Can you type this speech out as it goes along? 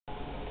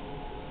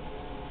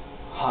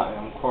Hi,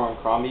 I'm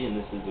corwn, and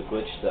this is a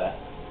glitch that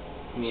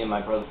me and my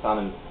brother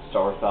found in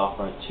Star Wars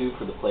Battlefront 2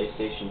 for the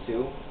PlayStation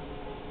 2.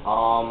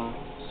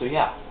 So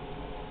yeah.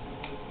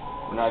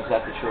 We're not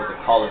exactly sure what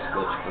to call this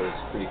glitch, but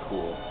it's pretty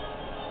cool.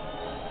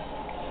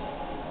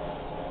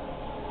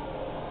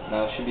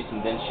 Now there should be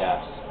some vent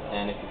shafts,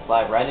 and if you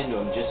fly right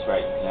into them just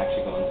right, you can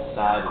actually go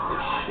inside of the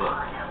ship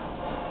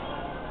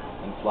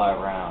and fly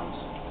around.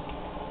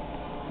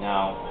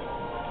 Now,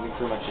 we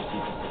pretty much just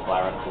use this to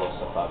fly around and blow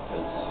stuff up,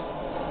 because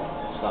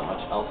there's not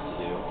much else to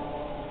do.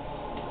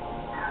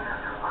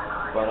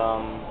 But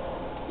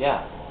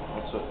yeah,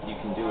 that's what you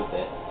can do with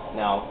it.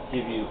 Now,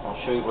 I'll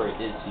show you where it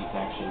is so you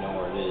can actually know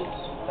where it is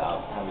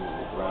without having to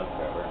look around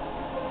forever.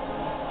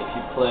 If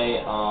you play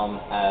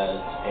as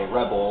a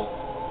rebel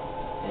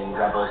in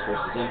Rebels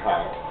vs.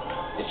 Empire,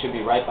 it should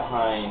be right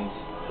behind.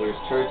 There's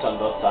turrets on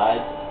both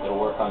sides. It'll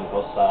work on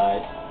both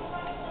sides.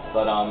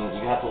 But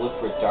you have to look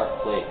for a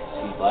dark plate.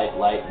 See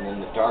light, and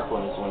then the dark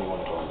one is the one you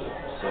want to go into.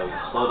 So you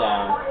slow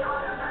down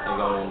and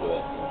go into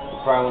it.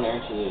 You probably want to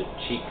enter the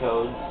cheat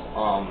codes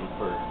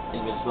for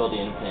invincibility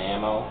and infinite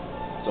ammo.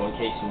 So in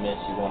case you miss,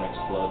 you won't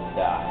explode and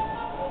die.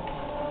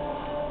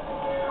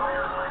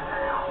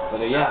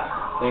 But yeah,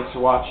 thanks for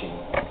watching.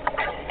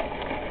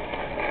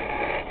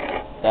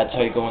 That's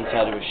how you go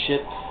inside of a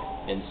ship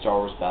in Star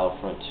Wars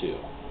Battlefront 2.